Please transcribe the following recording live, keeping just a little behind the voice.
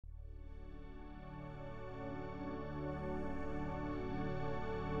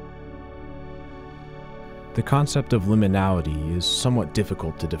The concept of liminality is somewhat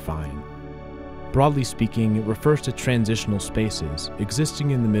difficult to define. Broadly speaking, it refers to transitional spaces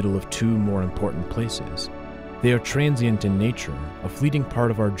existing in the middle of two more important places. They are transient in nature, a fleeting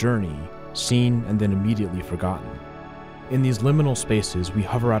part of our journey, seen and then immediately forgotten. In these liminal spaces, we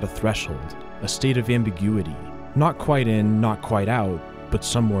hover at a threshold, a state of ambiguity, not quite in, not quite out, but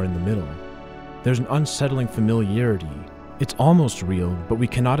somewhere in the middle. There's an unsettling familiarity. It's almost real, but we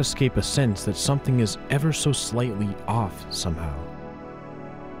cannot escape a sense that something is ever so slightly off somehow.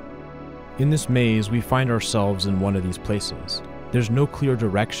 In this maze, we find ourselves in one of these places. There's no clear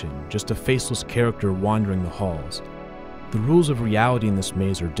direction, just a faceless character wandering the halls. The rules of reality in this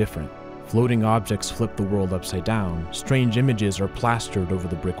maze are different. Floating objects flip the world upside down, strange images are plastered over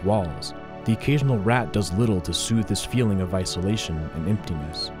the brick walls. The occasional rat does little to soothe this feeling of isolation and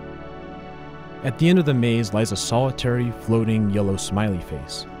emptiness. At the end of the maze lies a solitary, floating, yellow smiley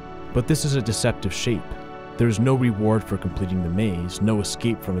face. But this is a deceptive shape. There is no reward for completing the maze, no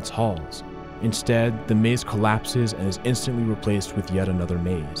escape from its halls. Instead, the maze collapses and is instantly replaced with yet another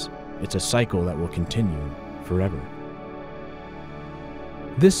maze. It's a cycle that will continue forever.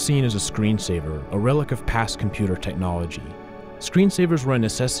 This scene is a screensaver, a relic of past computer technology. Screensavers were a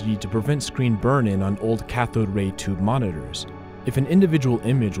necessity to prevent screen burn-in on old cathode ray tube monitors. If an individual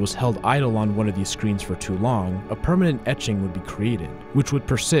image was held idle on one of these screens for too long, a permanent etching would be created, which would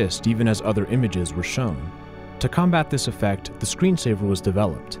persist even as other images were shown. To combat this effect, the screensaver was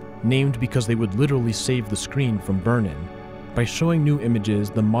developed, named because they would literally save the screen from burn-in. By showing new images,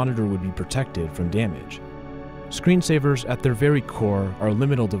 the monitor would be protected from damage. Screensavers, at their very core, are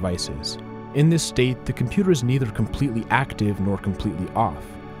liminal devices. In this state, the computer is neither completely active nor completely off,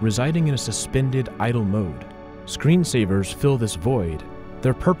 residing in a suspended, idle mode. Screensavers fill this void.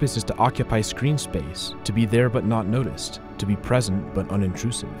 Their purpose is to occupy screen space, to be there but not noticed, to be present but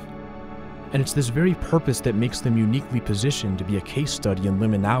unintrusive. And it's this very purpose that makes them uniquely positioned to be a case study in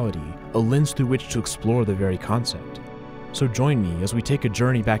liminality, a lens through which to explore the very concept. So join me as we take a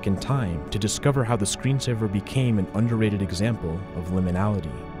journey back in time to discover how the screensaver became an underrated example of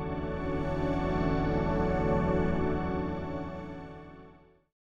liminality.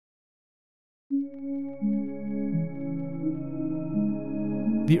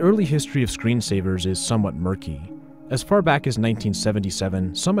 The early history of screensavers is somewhat murky. As far back as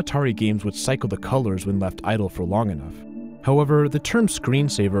 1977, some Atari games would cycle the colors when left idle for long enough. However, the term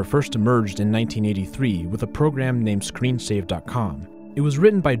screensaver first emerged in 1983 with a program named screensave.com. It was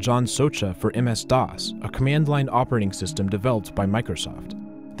written by John Socha for MS-DOS, a command-line operating system developed by Microsoft.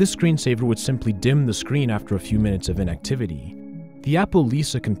 This screensaver would simply dim the screen after a few minutes of inactivity. The Apple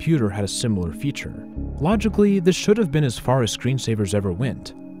Lisa computer had a similar feature. Logically, this should have been as far as screensavers ever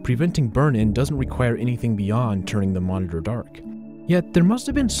went. Preventing burn-in doesn't require anything beyond turning the monitor dark. Yet, there must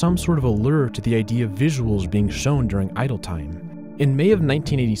have been some sort of allure to the idea of visuals being shown during idle time. In May of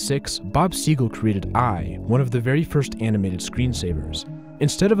 1986, Bob Siegel created Eye, one of the very first animated screensavers.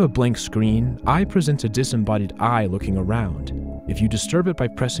 Instead of a blank screen, Eye presents a disembodied eye looking around. If you disturb it by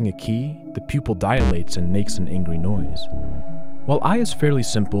pressing a key, the pupil dilates and makes an angry noise. While Eye is fairly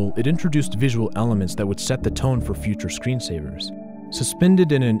simple, it introduced visual elements that would set the tone for future screensavers.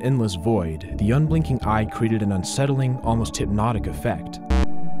 Suspended in an endless void, the unblinking eye created an unsettling, almost hypnotic effect.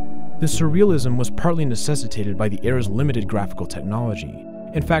 This surrealism was partly necessitated by the era's limited graphical technology.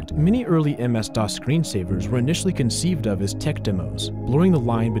 In fact, many early MS-DOS screensavers were initially conceived of as tech demos, blurring the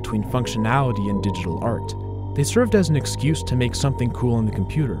line between functionality and digital art. They served as an excuse to make something cool on the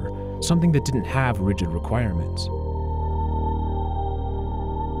computer, something that didn't have rigid requirements.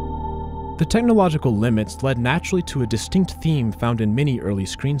 The technological limits led naturally to a distinct theme found in many early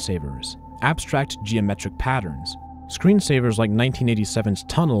screensavers: abstract geometric patterns. Screensavers like 1987's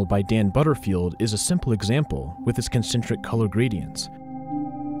Tunnel by Dan Butterfield is a simple example, with its concentric color gradients.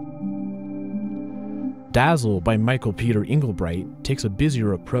 Dazzle by Michael Peter Engelbright takes a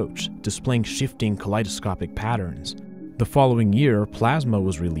busier approach, displaying shifting kaleidoscopic patterns. The following year, Plasma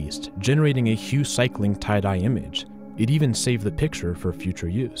was released, generating a hue-cycling tie-dye image. It even saved the picture for future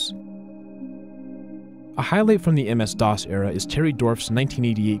use. A highlight from the MS-DOS era is Terry Dorf's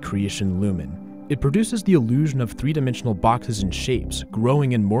 1988 creation Lumen. It produces the illusion of three-dimensional boxes and shapes,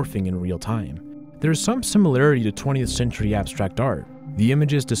 growing and morphing in real time. There is some similarity to 20th century abstract art. The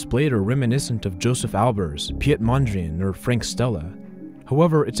images displayed are reminiscent of Joseph Albers, Piet Mondrian, or Frank Stella.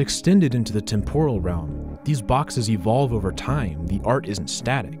 However, it's extended into the temporal realm. These boxes evolve over time, the art isn't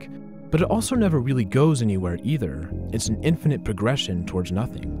static. But it also never really goes anywhere either. It's an infinite progression towards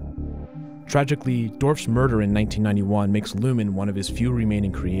nothing. Tragically, Dorf's murder in 1991 makes Lumen one of his few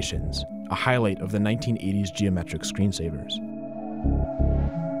remaining creations, a highlight of the 1980s geometric screensavers.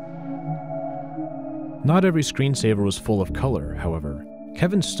 Not every screensaver was full of color, however.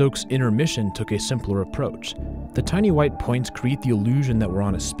 Kevin Stokes' Intermission took a simpler approach. The tiny white points create the illusion that we're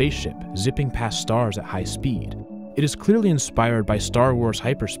on a spaceship, zipping past stars at high speed. It is clearly inspired by Star Wars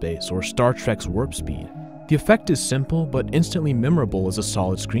hyperspace or Star Trek's warp speed. The effect is simple but instantly memorable as a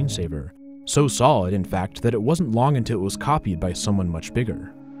solid screensaver. So solid, in fact, that it wasn't long until it was copied by someone much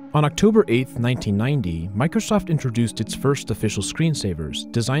bigger. On October 8, 1990, Microsoft introduced its first official screensavers,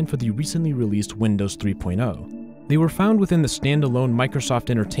 designed for the recently released Windows 3.0. They were found within the standalone Microsoft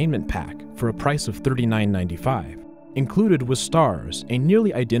Entertainment Pack for a price of $39.95. Included was Stars, a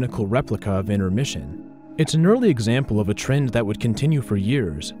nearly identical replica of Intermission. It's an early example of a trend that would continue for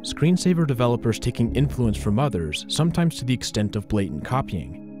years, screensaver developers taking influence from others, sometimes to the extent of blatant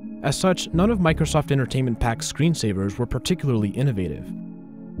copying. As such, none of Microsoft Entertainment Pack's screensavers were particularly innovative.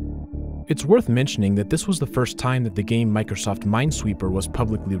 It's worth mentioning that this was the first time that the game Microsoft Minesweeper was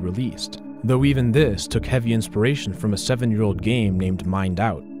publicly released, though even this took heavy inspiration from a 7-year-old game named Mined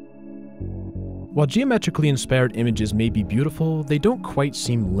Out. While geometrically inspired images may be beautiful, they don't quite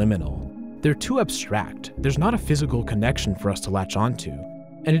seem liminal. They're too abstract, there's not a physical connection for us to latch onto,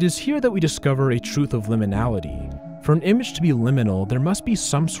 and it is here that we discover a truth of liminality. For an image to be liminal, there must be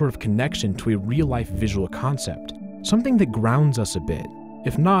some sort of connection to a real-life visual concept, something that grounds us a bit.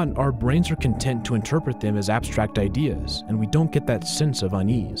 If not, our brains are content to interpret them as abstract ideas, and we don't get that sense of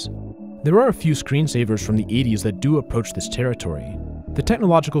unease. There are a few screensavers from the 80s that do approach this territory. The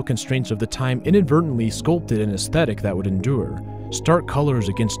technological constraints of the time inadvertently sculpted an aesthetic that would endure, stark colors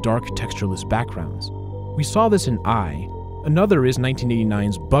against dark, textureless backgrounds. We saw this in Eye. Another is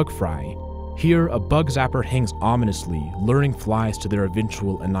 1989's Bug Fry. Here, a bug zapper hangs ominously, luring flies to their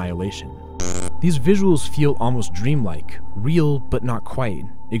eventual annihilation. These visuals feel almost dreamlike, real but not quite,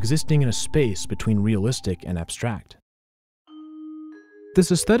 existing in a space between realistic and abstract.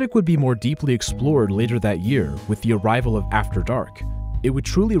 This aesthetic would be more deeply explored later that year with the arrival of After Dark. It would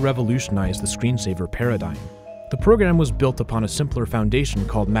truly revolutionize the screensaver paradigm. The program was built upon a simpler foundation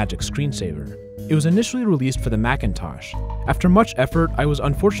called Magic Screensaver. It was initially released for the Macintosh. After much effort, I was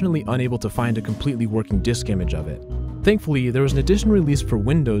unfortunately unable to find a completely working disk image of it. Thankfully, there was an edition released for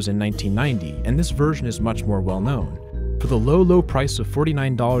Windows in 1990, and this version is much more well known. For the low price of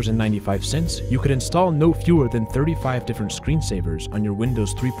 $49.95, you could install no fewer than 35 different screensavers on your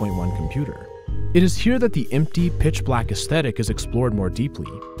Windows 3.1 computer. It is here that the empty, pitch-black aesthetic is explored more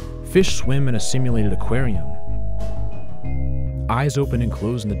deeply. Fish swim in a simulated aquarium. Eyes open and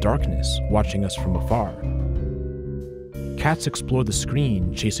close in the darkness, watching us from afar. Cats explore the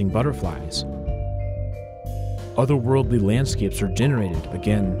screen, chasing butterflies. Otherworldly landscapes are generated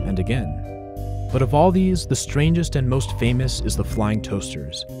again and again. But of all these, the strangest and most famous is the flying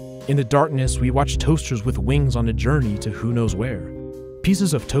toasters. In the darkness, we watch toasters with wings on a journey to who knows where.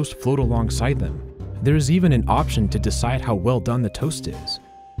 Pieces of toast float alongside them. There is even an option to decide how well done the toast is.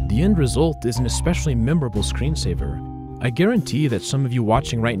 The end result is an especially memorable screensaver. I guarantee that some of you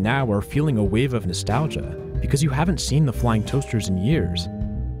watching right now are feeling a wave of nostalgia because you haven't seen the flying toasters in years.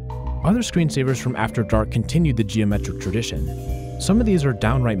 Other screensavers from After Dark continued the geometric tradition. Some of these are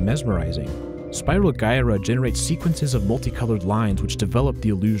downright mesmerizing. Spiral Gyra generates sequences of multicolored lines which develop the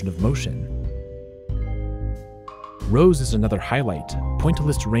illusion of motion. Rose is another highlight.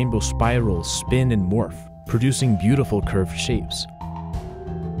 Pointillist rainbow spirals spin and morph, producing beautiful curved shapes.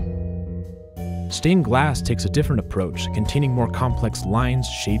 Stained Glass takes a different approach, containing more complex lines,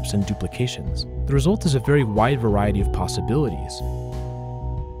 shapes, and duplications. The result is a very wide variety of possibilities.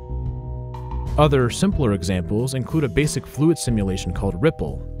 Other, simpler examples include a basic fluid simulation called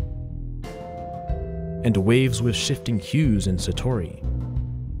Ripple, and waves with shifting hues in Satori.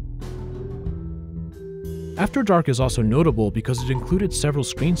 After Dark is also notable because it included several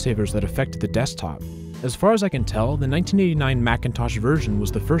screensavers that affected the desktop. As far as I can tell, the 1989 Macintosh version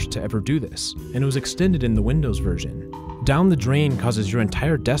was the first to ever do this, and it was extended in the Windows version. Down the Drain causes your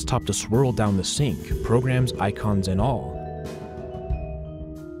entire desktop to swirl down the sink, programs, icons, and all.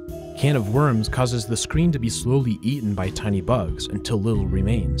 Can of Worms causes the screen to be slowly eaten by tiny bugs until little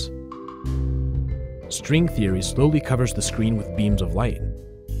remains. String Theory slowly covers the screen with beams of light.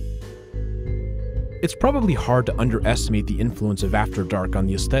 It's probably hard to underestimate the influence of After Dark on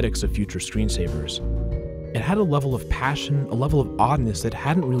the aesthetics of future screensavers. It had a level of passion, a level of oddness that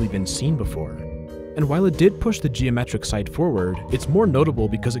hadn't really been seen before. And while it did push the geometric side forward, it's more notable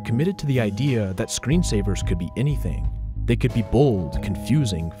because it committed to the idea that screensavers could be anything. They could be bold,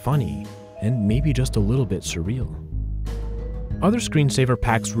 confusing, funny, and maybe just a little bit surreal. Other screensaver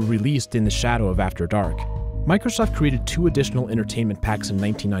packs were released in the shadow of After Dark. Microsoft created 2 additional entertainment packs in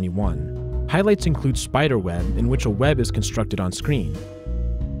 1991. Highlights include Spiderweb, in which a web is constructed on screen.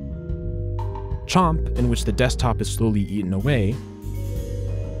 Chomp, in which the desktop is slowly eaten away,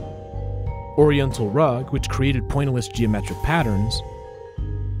 Oriental Rug, which created pointless geometric patterns,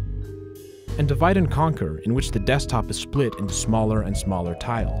 and Divide and Conquer, in which the desktop is split into smaller and smaller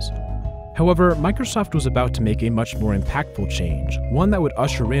tiles. However, Microsoft was about to make a much more impactful change, one that would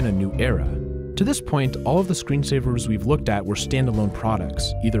usher in a new era. To this point, all of the screensavers we've looked at were standalone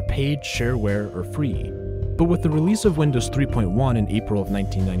products, either paid, shareware, or free. But with the release of Windows 3.1 in April of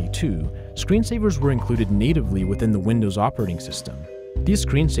 1992, screensavers were included natively within the Windows operating system. These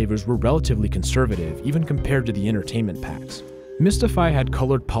screensavers were relatively conservative, even compared to the entertainment packs. Mystify had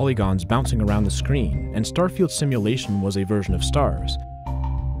colored polygons bouncing around the screen, and Starfield Simulation was a version of Stars.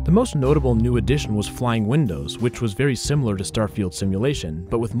 The most notable new addition was Flying Windows, which was very similar to Starfield Simulation,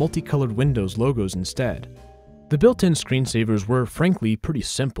 but with multicolored Windows logos instead. The built-in screensavers were, frankly, pretty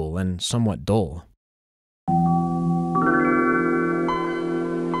simple and somewhat dull.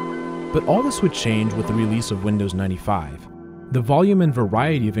 But all this would change with the release of Windows 95. The volume and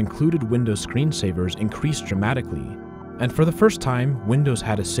variety of included Windows screensavers increased dramatically, and for the first time, Windows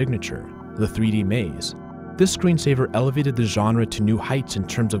had a signature, the 3D maze. This screensaver elevated the genre to new heights in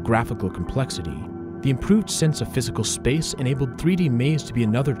terms of graphical complexity. The improved sense of physical space enabled 3D maze to be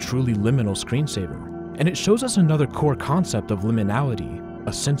another truly liminal screensaver, and it shows us another core concept of liminality,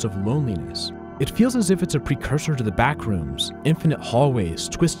 a sense of loneliness. It feels as if it's a precursor to the backrooms, infinite hallways,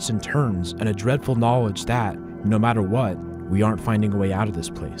 twists and turns, and a dreadful knowledge that, no matter what, we aren't finding a way out of this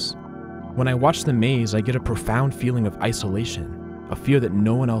place. When I watch the maze, I get a profound feeling of isolation, a fear that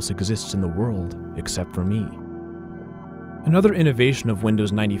no one else exists in the world except for me. Another innovation of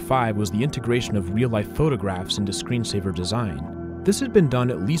Windows 95 was the integration of real-life photographs into screensaver design. This had been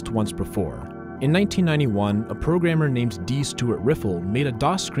done at least once before. In 1991, a programmer named D. Stuart Riffle made a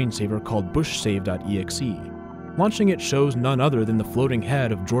DOS screensaver called bushsave.exe. Launching it shows none other than the floating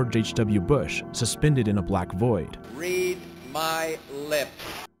head of George H.W. Bush, suspended in a black void. Read my lips.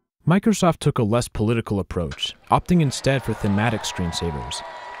 Microsoft took a less political approach, opting instead for thematic screensavers.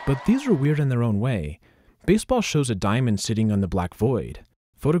 But these are weird in their own way. Baseball shows a diamond sitting on the black void.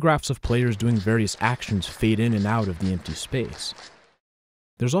 Photographs of players doing various actions fade in and out of the empty space.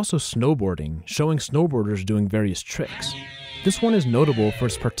 There's also snowboarding, showing snowboarders doing various tricks. This one is notable for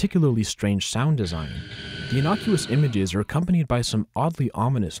its particularly strange sound design. The innocuous images are accompanied by some oddly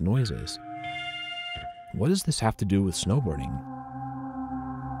ominous noises. What does this have to do with snowboarding?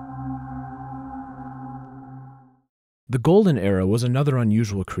 The Golden Era was another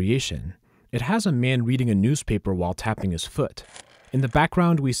unusual creation. It has a man reading a newspaper while tapping his foot. In the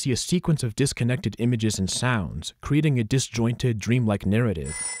background, we see a sequence of disconnected images and sounds, creating a disjointed, dreamlike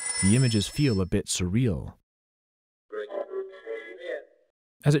narrative. The images feel a bit surreal.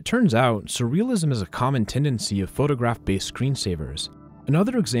 As it turns out, surrealism is a common tendency of photograph-based screensavers.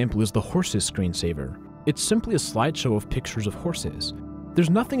 Another example is the Horses screensaver. It's simply a slideshow of pictures of horses. There's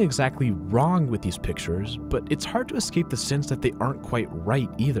nothing exactly wrong with these pictures, but it's hard to escape the sense that they aren't quite right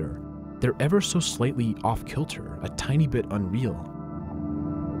either. They're ever so slightly off-kilter, a tiny bit unreal.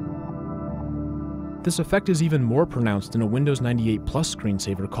 This effect is even more pronounced in a Windows 98 Plus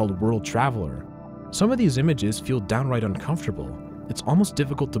screensaver called World Traveler. Some of these images feel downright uncomfortable. It's almost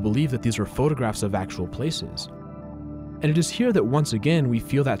difficult to believe that these are photographs of actual places. And it is here that once again we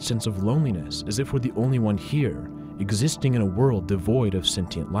feel that sense of loneliness, as if we're the only one here, existing in a world devoid of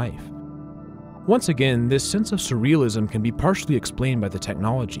sentient life. Once again, this sense of surrealism can be partially explained by the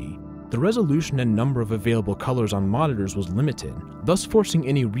technology. The resolution and number of available colors on monitors was limited, thus forcing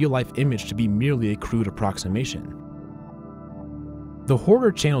any real-life image to be merely a crude approximation. The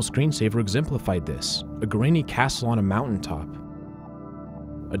Horror Channel screensaver exemplified this: a grainy castle on a mountaintop,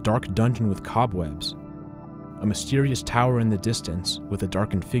 a dark dungeon with cobwebs, a mysterious tower in the distance with a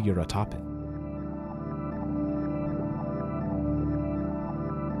darkened figure atop it.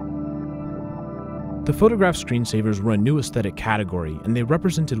 The photograph screensavers were a new aesthetic category, and they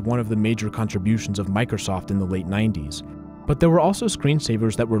represented one of the major contributions of Microsoft in the late 90s. But there were also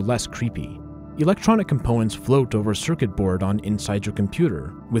screensavers that were less creepy. Electronic components float over a circuit board on inside your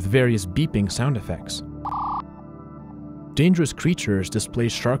computer, with various beeping sound effects. Dangerous Creatures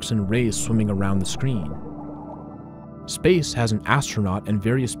displays sharks and rays swimming around the screen. Space has an astronaut and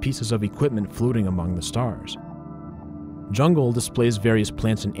various pieces of equipment floating among the stars. Jungle displays various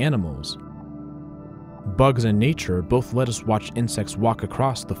plants and animals. Bugs and nature both let us watch insects walk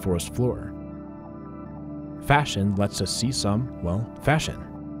across the forest floor. Fashion lets us see some, well, fashion.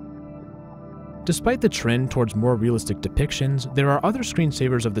 Despite the trend towards more realistic depictions, there are other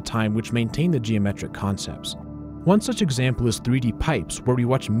screensavers of the time which maintain the geometric concepts. One such example is 3D Pipes, where we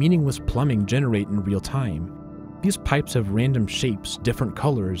watch meaningless plumbing generate in real time. These pipes have random shapes, different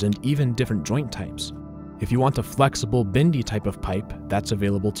colors, and even different joint types. If you want a flexible, bendy type of pipe, that's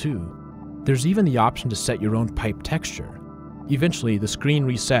available too. There's even the option to set your own pipe texture. Eventually, the screen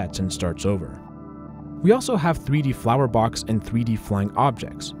resets and starts over. We also have 3D flower box and 3D flying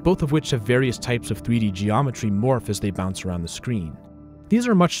objects, both of which have various types of 3D geometry morph as they bounce around the screen. These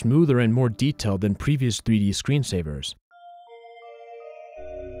are much smoother and more detailed than previous 3D screensavers.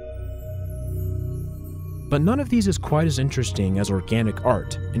 But none of these is quite as interesting as organic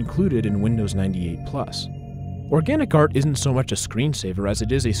art, included in Windows 98 Plus. Organic art isn't so much a screensaver as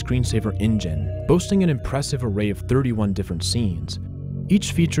it is a screensaver engine, boasting an impressive array of 31 different scenes.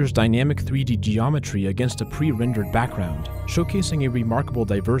 Each features dynamic 3D geometry against a pre-rendered background, showcasing a remarkable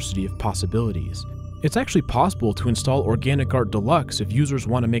diversity of possibilities. It's actually possible to install Organic Art Deluxe if users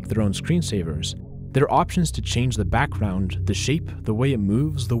want to make their own screensavers. There are options to change the background, the shape, the way it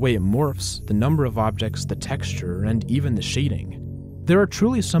moves, the way it morphs, the number of objects, the texture, and even the shading. There are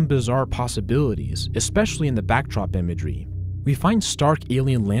truly some bizarre possibilities, especially in the backdrop imagery. We find stark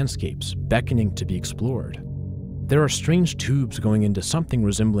alien landscapes beckoning to be explored. There are strange tubes going into something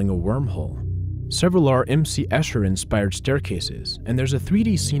resembling a wormhole. Several are M.C. Escher-inspired staircases, and there's a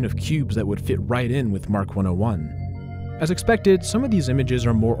 3D scene of cubes that would fit right in with Mark 101. As expected, some of these images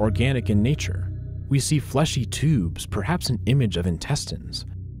are more organic in nature. We see fleshy tubes, perhaps an image of intestines.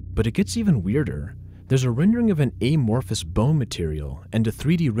 But it gets even weirder. There's a rendering of an amorphous bone material and a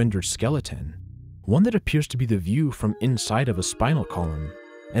 3D rendered skeleton, one that appears to be the view from inside of a spinal column.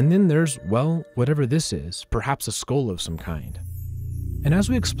 And then there's, well, whatever this is, perhaps a skull of some kind. And as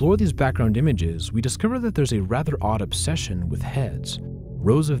we explore these background images, we discover that there's a rather odd obsession with heads,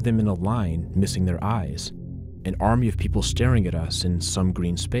 rows of them in a line, missing their eyes, an army of people staring at us in some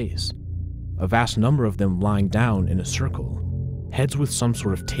green space, a vast number of them lying down in a circle, heads with some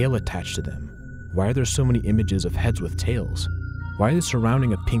sort of tail attached to them. Why are there so many images of heads with tails? Why are they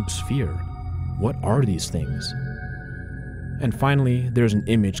surrounding a pink sphere? What are these things? And finally, there's an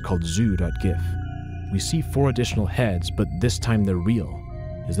image called zoo.gif. We see 4 additional heads, but this time they're real.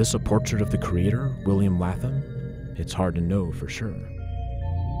 Is this a portrait of the creator, William Latham? It's hard to know for sure.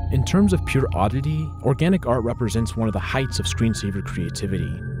 In terms of pure oddity, organic art represents one of the heights of screensaver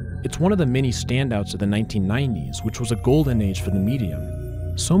creativity. It's one of the many standouts of the 1990s, which was a golden age for the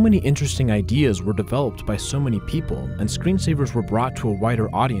medium. So many interesting ideas were developed by so many people, and screensavers were brought to a wider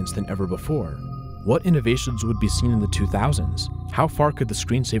audience than ever before. What innovations would be seen in the 2000s? How far could the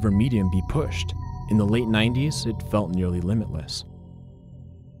screensaver medium be pushed? In the late 90s, it felt nearly limitless.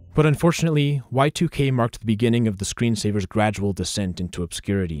 But unfortunately, Y2K marked the beginning of the screensaver's gradual descent into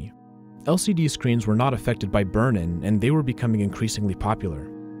obscurity. LCD screens were not affected by burn-in, and they were becoming increasingly popular.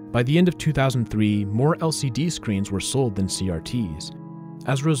 By the end of 2003, more LCD screens were sold than CRTs.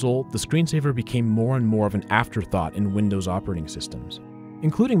 As a result, the screensaver became more and more of an afterthought in Windows operating systems.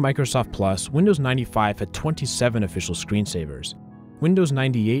 Including Microsoft Plus, Windows 95 had 27 official screensavers. Windows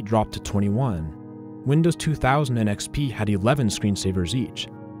 98 dropped to 21. Windows 2000 and XP had 11 screensavers each.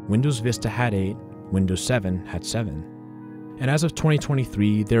 Windows Vista had 8, Windows 7 had 7. And as of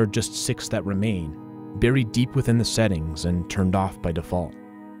 2023, there are just 6 that remain, buried deep within the settings and turned off by default.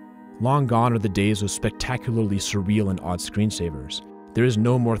 Long gone are the days of spectacularly surreal and odd screensavers. There is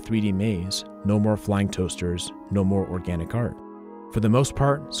no more 3D maze, no more flying toasters, no more organic art. For the most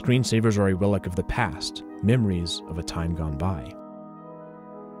part, screensavers are a relic of the past, memories of a time gone by.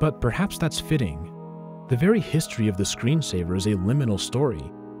 But perhaps that's fitting. The very history of the screensaver is a liminal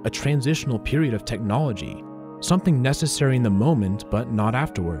story, a transitional period of technology, something necessary in the moment but not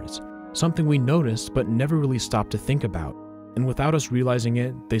afterwards, something we noticed but never really stopped to think about, and without us realizing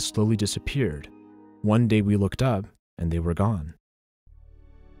it, they slowly disappeared. One day we looked up, and they were gone.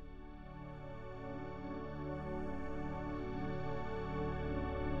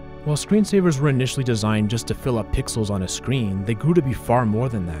 While screensavers were initially designed just to fill up pixels on a screen, they grew to be far more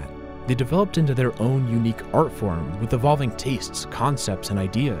than that. They developed into their own unique art form with evolving tastes, concepts, and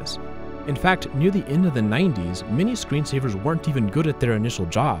ideas. In fact, near the end of the 90s, many screensavers weren't even good at their initial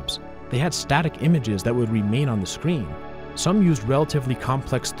jobs. They had static images that would remain on the screen. Some used relatively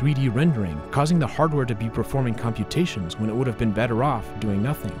complex 3D rendering, causing the hardware to be performing computations when it would have been better off doing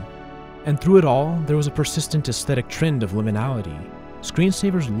nothing. And through it all, there was a persistent aesthetic trend of liminality.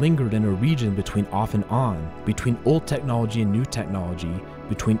 Screensavers lingered in a region between off and on, between old technology and new technology,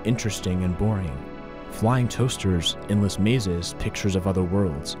 between interesting and boring. Flying toasters, endless mazes, pictures of other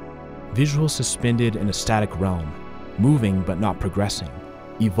worlds. Visuals suspended in a static realm, moving but not progressing,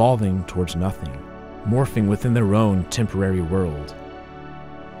 evolving towards nothing, morphing within their own temporary world.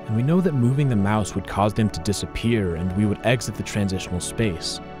 And we know that moving the mouse would cause them to disappear and we would exit the transitional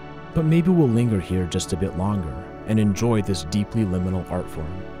space. But maybe we'll linger here just a bit longer. and enjoy this deeply liminal art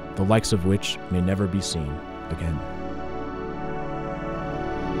form, the likes of which may never be seen again.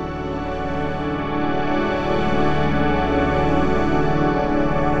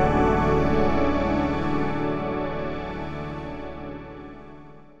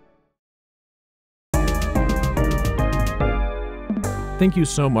 Thank you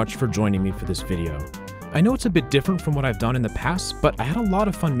so much for joining me for this video. I know it's a bit different from what I've done in the past, but I had a lot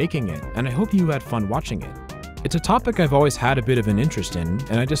of fun making it, and I hope you had fun watching it. It's a topic I've always had a bit of an interest in,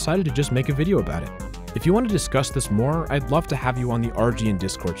 and I decided to just make a video about it. If you want to discuss this more, I'd love to have you on the RGN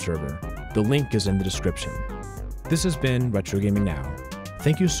Discord server. The link is in the description. This has been RetroGamingNow.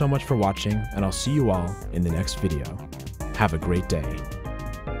 Thank you so much for watching, and I'll see you all in the next video. Have a great day.